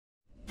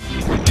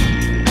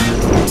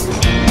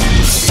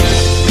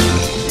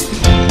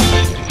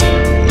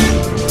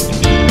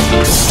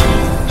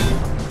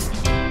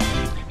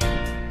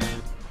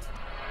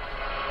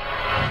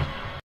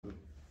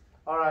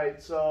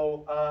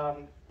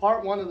So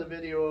part one of the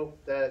video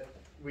that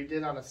we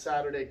did on a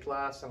Saturday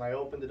class, and I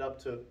opened it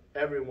up to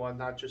everyone,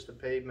 not just the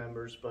paid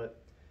members,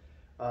 but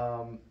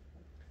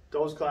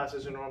those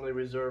classes are normally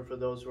reserved for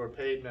those who are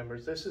paid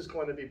members. This is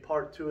going to be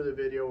part two of the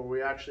video where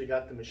we actually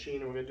got the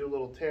machine, and we're going to do a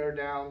little tear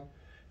down,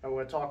 and we're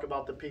going to talk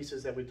about the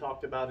pieces that we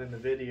talked about in the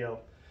video.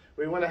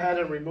 We went ahead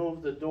and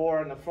removed the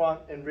door in the front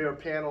and rear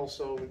panel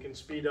so we can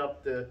speed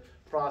up the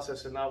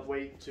process and not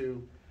wait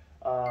to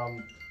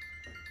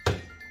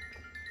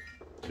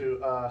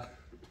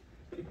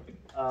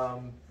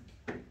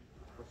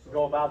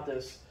go about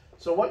this.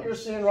 So what you're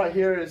seeing right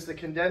here is the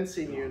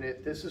condensing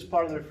unit. This is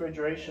part of the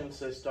refrigeration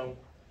system.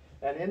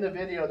 And in the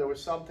video there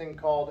was something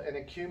called an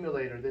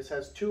accumulator. This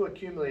has two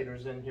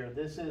accumulators in here.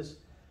 This is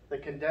the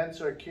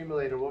condenser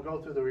accumulator. We'll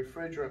go through the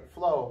refrigerant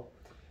flow.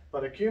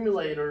 But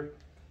accumulator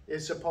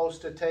is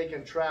supposed to take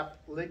and trap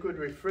liquid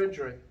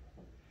refrigerant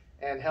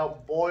and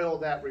help boil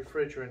that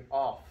refrigerant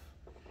off.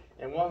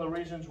 And one of the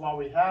reasons why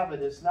we have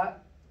it is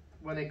not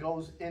when it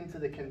goes into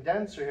the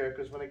condenser here,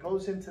 because when it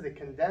goes into the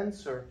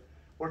condenser,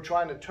 we're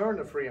trying to turn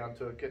the Freon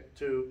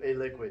to a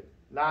liquid,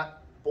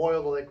 not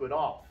boil the liquid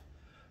off.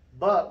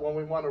 But when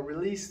we want to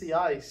release the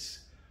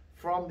ice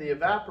from the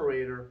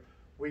evaporator,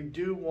 we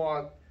do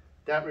want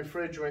that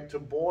refrigerant to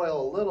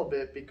boil a little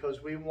bit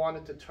because we want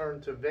it to turn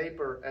to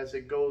vapor as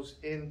it goes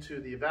into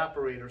the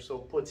evaporator, so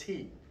it puts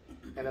heat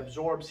and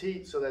absorbs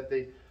heat so that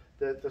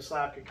the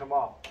slab can come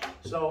off.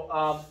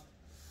 So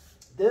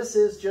this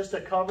is just a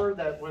cover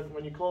that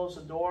when you close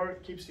the door,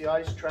 it keeps the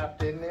ice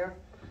trapped in there.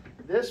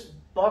 This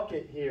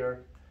bucket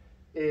here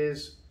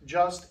is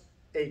just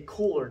a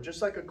cooler,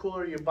 just like a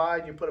cooler you buy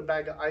and you put a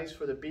bag of ice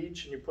for the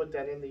beach and you put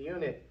that in the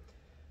unit,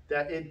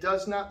 that it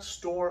does not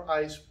store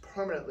ice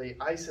permanently.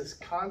 Ice is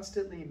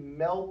constantly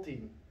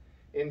melting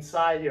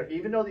inside here.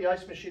 Even though the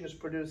ice machine is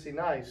producing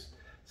ice,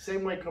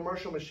 same way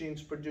commercial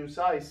machines produce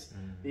ice,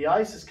 the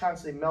ice is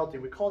constantly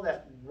melting. We call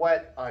that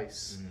wet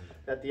ice,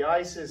 that the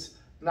ice is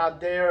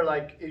not there.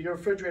 Like your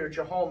refrigerator at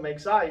your home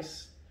makes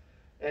ice,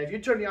 and if you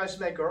turn the ice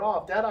maker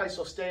off, that ice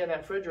will stay in that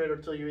refrigerator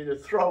until you either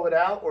throw it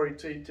out or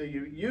until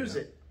you use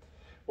it.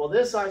 Well,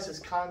 this ice is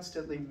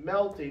constantly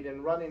melting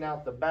and running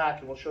out the back,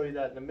 and we'll show you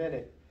that in a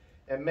minute,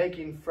 and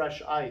making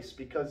fresh ice,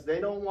 because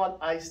they don't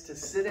want ice to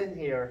sit in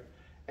here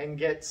and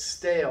get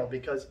stale,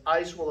 because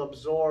ice will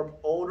absorb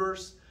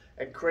odors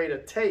and create a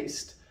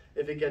taste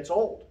if it gets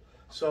old.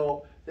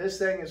 So this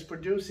thing is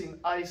producing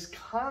ice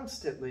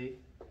constantly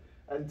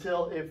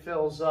until it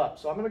fills up.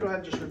 So I'm going to go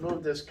ahead and just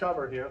remove this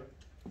cover here.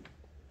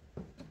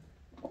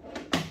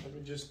 Let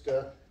me just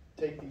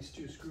take these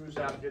two screws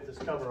out and get this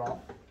cover off.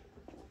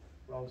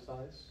 Wrong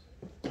size.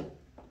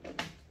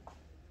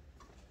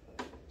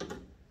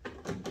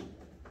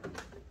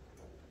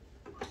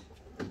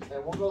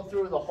 And we'll go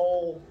through the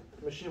whole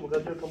machine. We're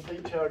going to do a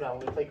complete teardown.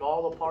 We're going to take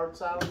all the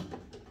parts out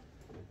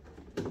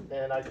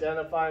and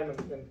identify them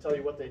and tell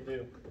you what they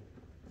do.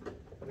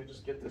 Let me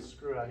just get this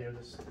screw out here.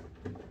 It's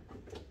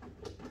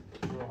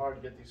a little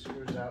hard to get these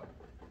screws out.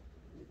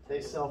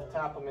 They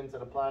self-tap them into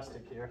the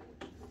plastic here.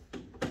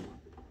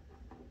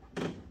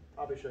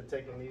 Probably should have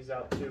taken these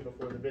out too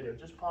before the video.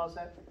 Just pause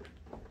that.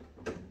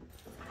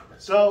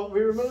 So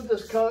we removed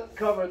this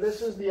cover.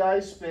 This is the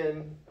ice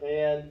bin,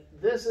 and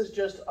this is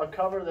just a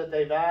cover that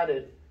they've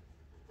added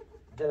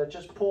that it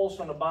just pulls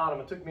from the bottom.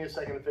 It took me a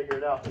second to figure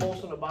it out. Pulls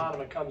from the bottom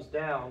and comes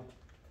down.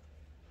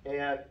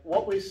 And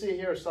what we see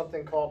here is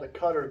something called a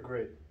cutter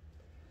grid.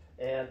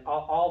 And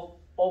I'll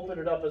open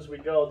it up as we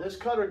go. This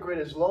cutter grid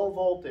is low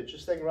voltage.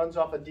 This thing runs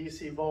off of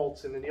DC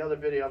volts, and in the other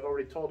video I've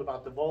already told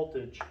about the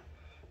voltage.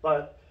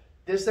 But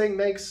this thing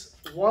makes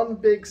one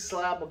big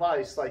slab of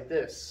ice like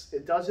this.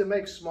 It doesn't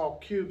make small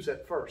cubes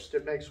at first.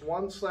 It makes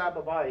one slab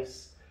of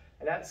ice,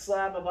 and that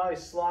slab of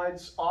ice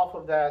slides off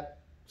of that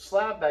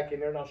slab back in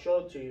there, and I'll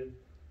show it to you,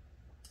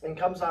 and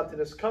comes out to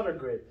this cutter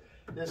grid.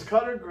 This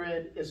cutter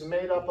grid is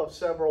made up of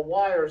several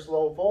wires,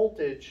 low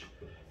voltage,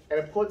 and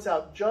it puts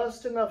out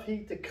just enough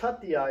heat to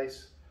cut the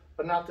ice,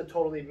 but not to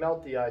totally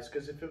melt the ice,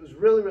 because if it was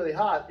really, really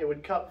hot, it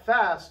would cut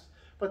fast,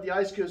 but the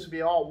ice cubes would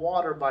be all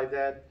water by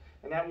then,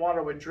 and that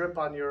water would drip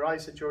on your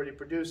ice that you already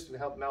produced and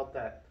help melt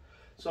that.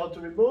 So to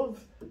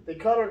remove the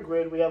cutter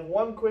grid, we have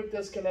one quick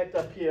disconnect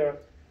up here.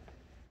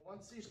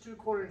 Once these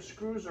 2/4-inch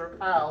screws are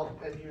out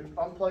and you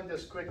unplug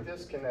this quick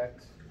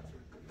disconnect,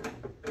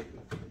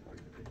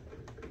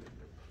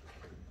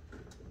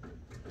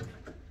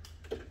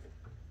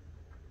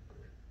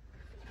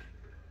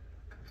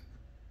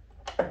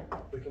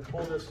 we can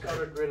pull this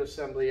cutter grid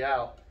assembly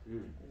out.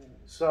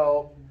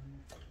 So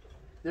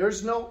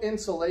there's no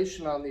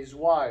insulation on these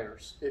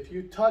wires. If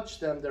you touch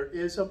them, there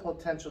is a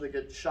potential to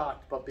get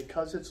shocked, but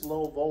because it's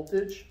low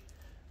voltage,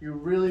 you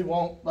really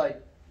won't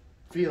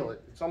feel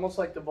it. It's almost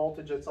like the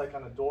voltage that's like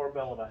on a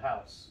doorbell of a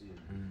house.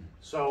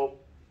 So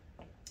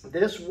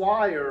this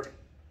wire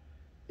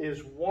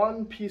is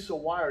one piece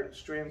of wire that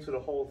strands through the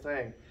whole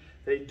thing.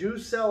 They do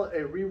sell a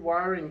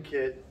rewiring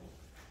kit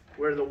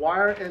where the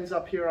wire ends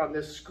up here on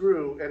this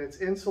screw and it's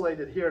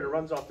insulated here and it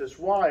runs off this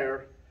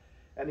wire,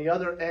 and the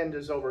other end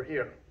is over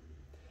here.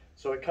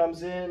 So it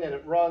comes in and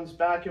it runs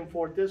back and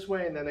forth this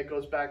way, and then it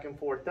goes back and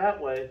forth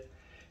that way.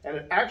 And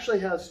it actually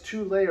has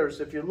two layers.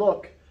 If you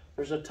look,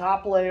 there's a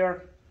top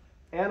layer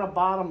and a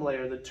bottom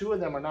layer. The two of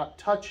them are not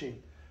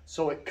touching.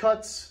 So it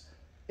cuts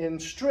in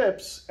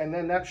strips, and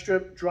then that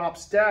strip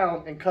drops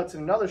down and cuts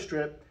in another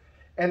strip.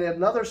 And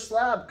another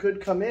slab could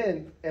come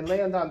in and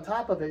land on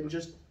top of it and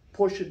just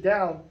push it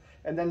down,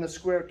 and then the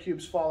square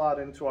cubes fall out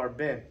into our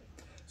bin.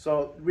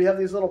 So we have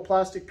these little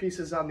plastic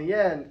pieces on the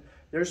end.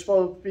 They're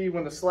supposed to be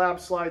when the slab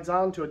slides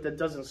onto it that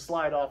doesn't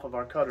slide off of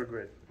our cutter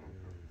grid.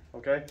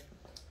 Okay?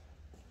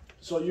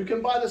 So you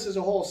can buy this as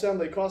a whole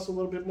assembly. It costs a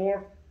little bit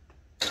more,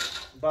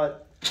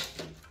 but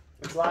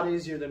it's a lot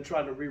easier than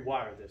trying to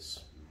rewire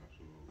this.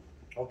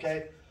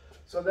 Okay?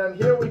 So then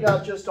here we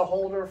got just a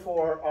holder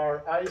for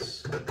our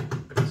ice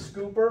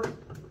scooper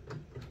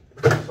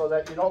so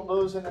that you don't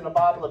lose it in the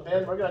bottom of the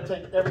bin. We're going to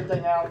take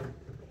everything out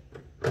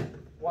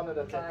one at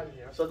a time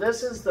here. So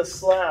this is the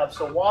slab.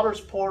 So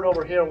water's poured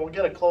over here. We'll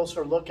get a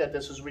closer look at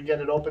this as we get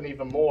it open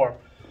even more.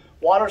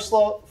 Water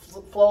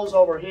flows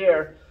over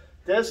here.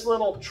 This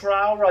little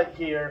trowel right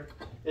here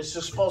is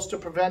just supposed to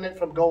prevent it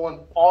from going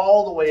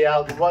all the way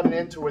out and running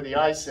into where the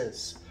ice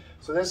is.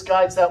 So this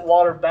guides that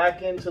water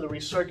back into the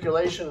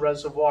recirculation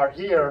reservoir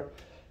here,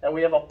 and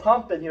we have a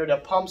pump in here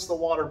that pumps the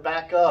water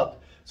back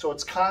up. So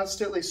it's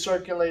constantly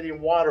circulating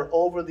water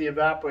over the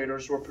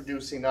evaporators we're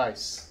producing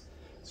ice.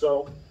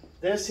 So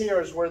this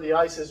here is where the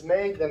ice is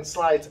made, then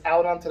slides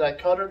out onto that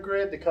cutter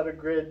grid. The cutter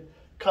grid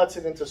cuts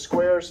it into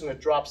squares and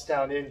it drops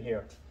down in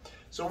here.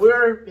 So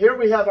here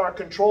we have our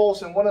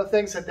controls, and one of the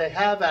things that they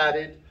have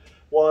added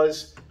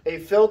was a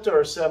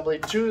filter assembly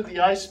to the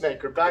ice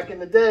maker. Back in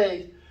the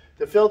day,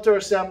 the filter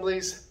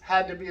assemblies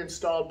had to be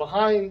installed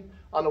behind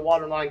on the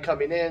water line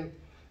coming in.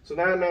 So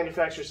now the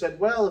manufacturer said,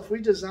 well, if we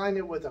design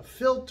it with a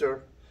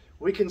filter,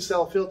 we can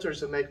sell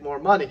filters and make more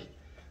money.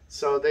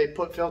 So they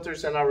put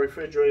filters in our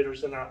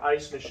refrigerators and our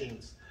ice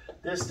machines.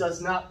 This does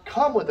not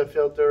come with a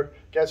filter.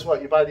 Guess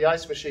what? You buy the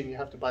ice machine, you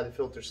have to buy the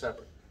filter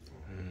separate.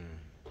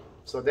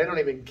 So they don't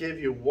even give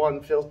you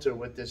one filter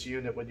with this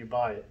unit when you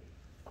buy it.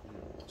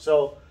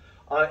 So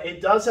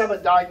it does have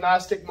a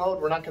diagnostic mode.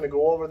 We're not going to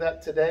go over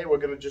that today. We're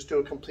going to just do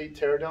a complete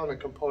teardown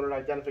and component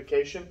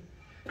identification.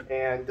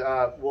 And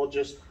we'll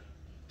just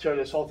tear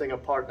this whole thing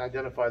apart and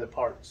identify the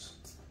parts.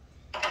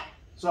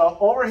 So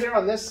over here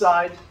on this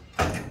side,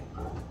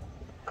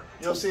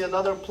 you'll see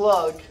another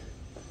plug,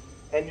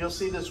 and you'll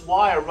see this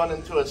wire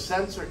running to a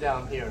sensor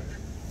down here.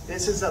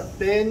 This is a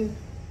bin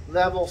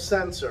level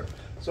sensor.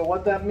 So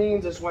what that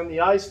means is when the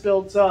ice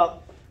builds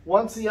up,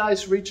 once the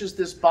ice reaches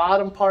this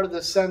bottom part of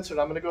the sensor, and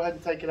I'm going to go ahead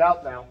and take it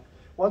out now.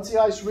 Once the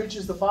ice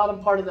reaches the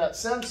bottom part of that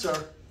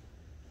sensor,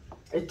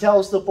 it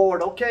tells the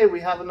board, okay, we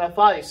have enough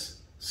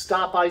ice,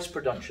 stop ice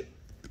production.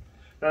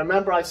 Now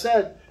remember I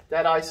said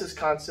that ice is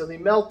constantly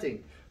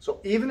melting.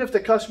 So even if the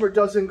customer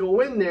doesn't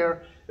go in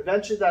there,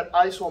 eventually that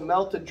ice will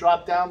melt and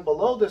drop down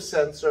below the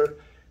sensor.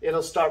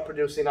 It'll start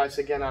producing ice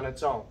again on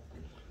its own.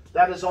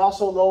 That is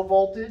also low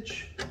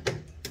voltage.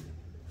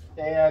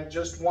 And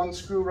just one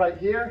screw right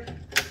here.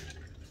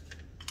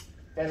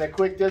 And a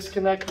quick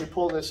disconnect, we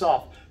pull this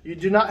off. You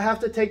do not have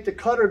to take the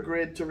cutter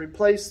grid to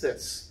replace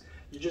this.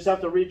 You just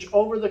have to reach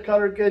over the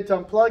cutter grid to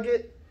unplug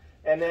it,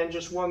 and then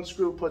just one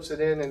screw puts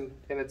it in and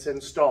it's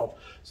installed.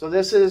 So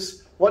this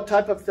is, what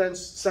type of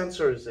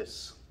sensor is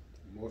this?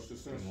 Moisture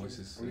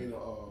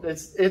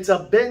sensor. It's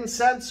a bin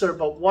sensor,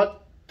 but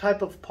what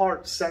type of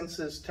part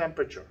senses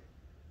temperature?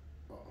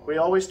 We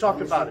always talk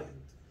about it.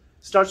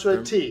 Starts with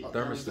a T.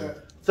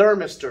 Thermostat.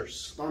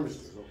 Thermistors.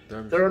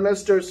 Thermostat.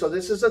 Thermistors. So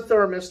this is a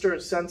thermistor.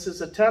 It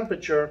senses a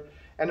temperature,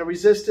 and the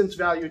resistance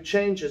value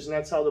changes, and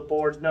that's how the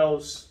board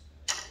knows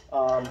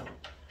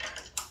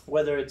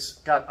whether it's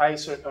got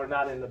ice or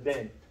not in the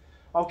bin.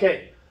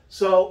 Okay,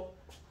 so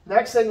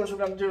next thing we're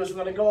going to do is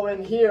we're going to go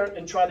in here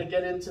and try to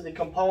get into the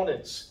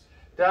components.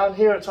 Down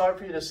here, it's hard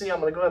for you to see. I'm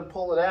going to go ahead and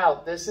pull it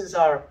out. This is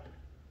our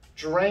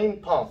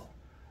drain pump.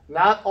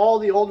 Not all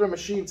the older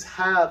machines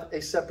have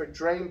a separate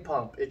drain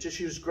pump. It just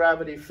used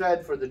gravity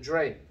fed for the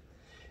drain.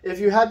 If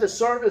you had to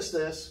service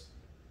this,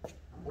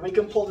 we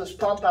can pull this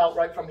pump out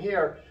right from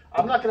here.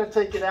 I'm not going to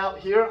take it out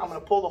here. I'm going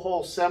to pull the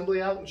whole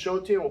assembly out and show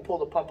it to you, and we'll pull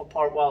the pump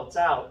apart while it's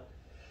out.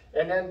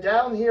 And then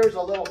down here is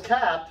a little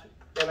cap,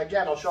 and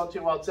again, I'll show it to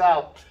you while it's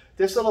out.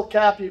 This little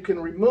cap you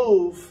can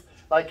remove,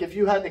 like if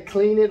you had to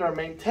clean it or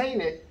maintain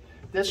it.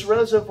 This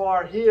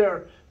reservoir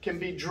here can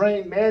be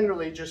drained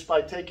manually just by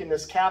taking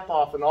this cap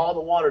off, and all the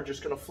water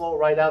just going to flow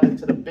right out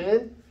into the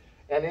bin.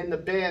 And in the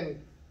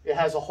bin, it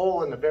has a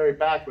hole in the very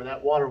back where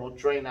that water will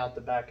drain out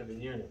the back of the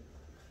unit.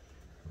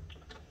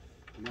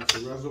 And that's a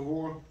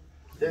reservoir?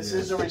 This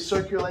is a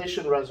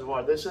recirculation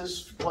reservoir. This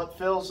is what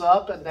fills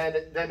up, and then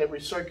it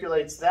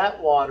recirculates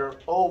that water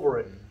over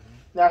it.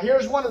 Now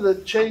here's one of the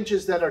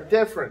changes that are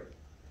different.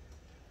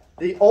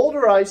 The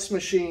older ice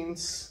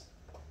machines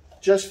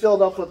just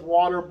filled up with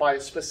water by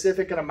a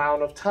specific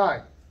amount of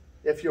time.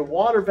 If your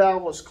water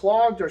valve was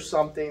clogged or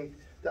something,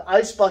 the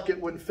ice bucket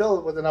wouldn't fill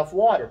it with enough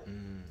water.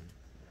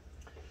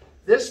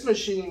 This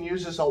machine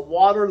uses a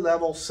water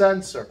level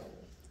sensor.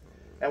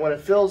 And when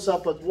it fills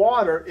up with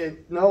water,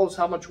 it knows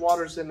how much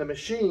water is in the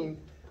machine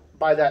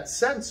by that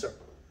sensor.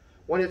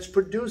 When it's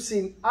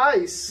producing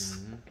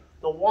ice,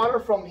 the water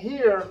from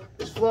here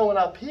is flowing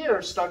up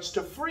here, starts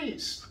to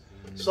freeze.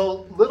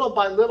 So little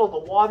by little,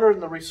 the water in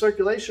the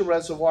recirculation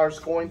reservoir is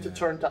going to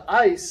turn to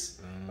ice,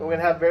 and we're going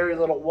to have very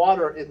little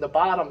water in the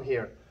bottom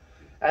here.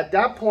 At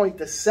that point,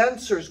 the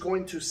sensor is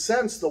going to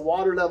sense the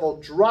water level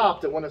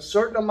dropped, and when a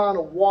certain amount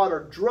of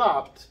water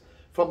dropped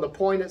from the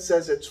point it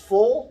says it's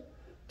full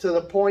to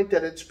the point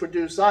that it's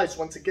produced ice,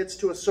 once it gets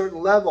to a certain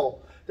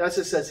level, that's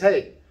it says,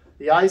 hey,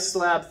 the ice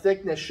slab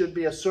thickness should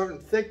be a certain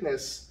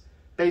thickness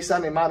based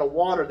on the amount of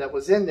water that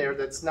was in there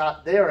that's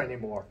not there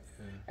anymore.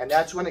 And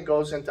that's when it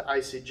goes into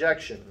ice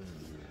ejection.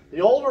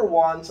 The older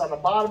ones on the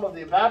bottom of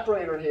the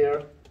evaporator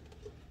here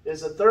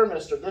is a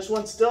thermistor. This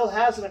one still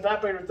has an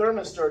evaporator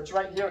thermistor. It's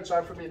right here. It's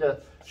hard for me to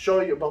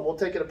show you, but we'll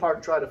take it apart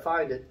and try to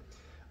find it.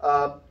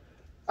 On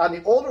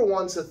the older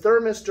ones, the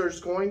thermistor is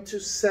going to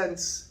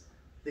sense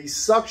the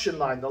suction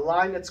line, the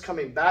line that's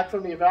coming back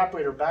from the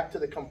evaporator back to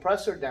the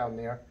compressor down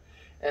there.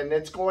 And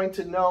it's going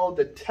to know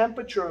the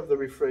temperature of the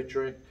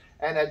refrigerant.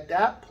 And at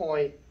that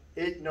point,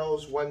 it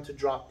knows when to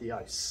drop the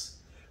ice.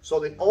 So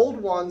the old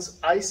ones,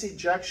 ice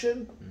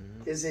ejection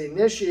is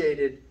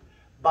initiated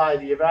by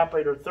the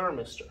evaporator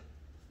thermistor.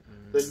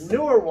 The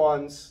newer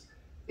ones,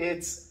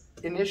 it's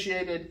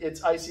initiated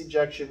its ice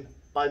ejection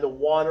by the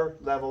water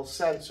level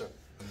sensor.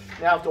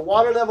 Now, if the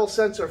water level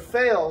sensor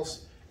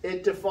fails,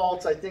 it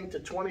defaults, I think, to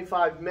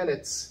 25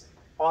 minutes,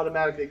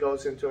 automatically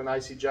goes into an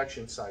ice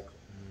ejection cycle.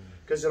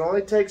 Because it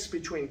only takes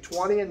between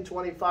 20 and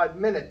 25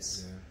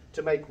 minutes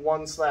to make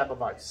one slab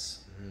of ice.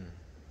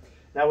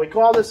 Now, we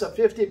call this a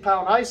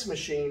 50-pound ice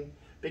machine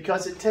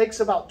because it takes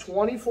about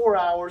 24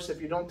 hours,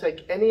 if you don't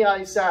take any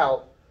ice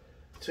out,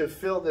 to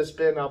fill this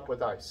bin up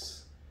with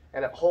ice.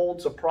 And it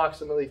holds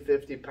approximately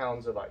 50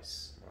 pounds of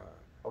ice.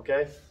 Wow.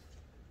 Okay?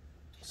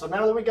 So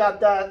now that we got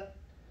that,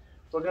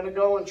 we're going to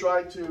go and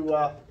try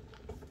to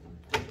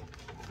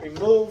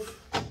remove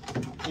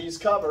these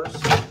covers.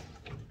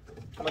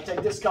 I'm going to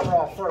take this cover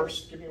off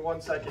first. Give me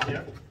 1 second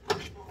here.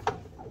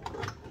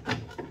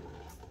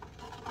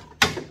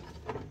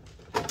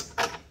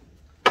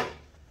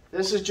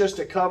 This is just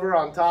a cover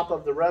on top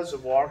of the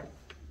reservoir.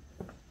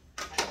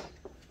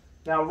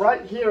 Now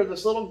right here,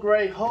 this little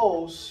gray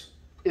hose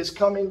is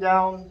coming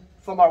down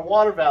from our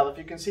water valve. If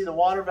you can see the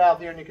water valve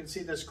here and you can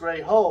see this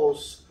gray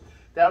hose,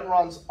 that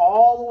runs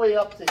all the way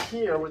up to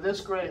here where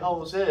this gray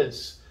hose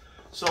is.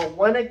 So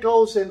when it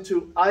goes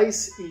into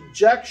ice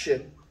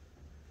ejection,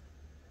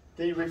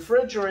 the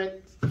refrigerant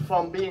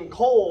from being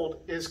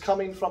cold is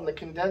coming from the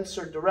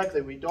condenser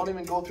directly. We don't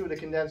even go through the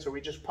condenser.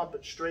 We just pump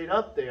it straight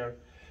up there.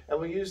 And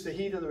we use the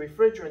heat of the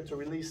refrigerant to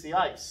release the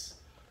ice.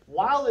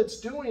 While it's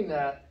doing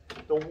that,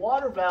 the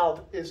water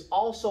valve is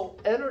also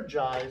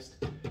energized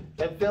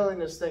and filling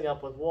this thing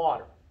up with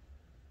water.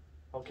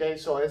 Okay,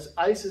 so as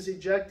ice is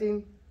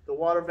ejecting, the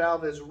water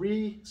valve is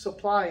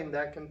resupplying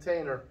that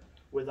container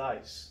with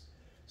ice.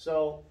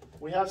 So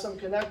we have some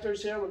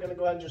connectors here. We're going to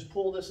go ahead and just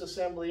pull this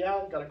assembly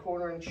out. Got a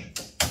 1/4 inch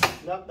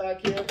nut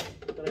back here.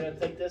 Then I'm going to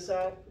take this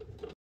out.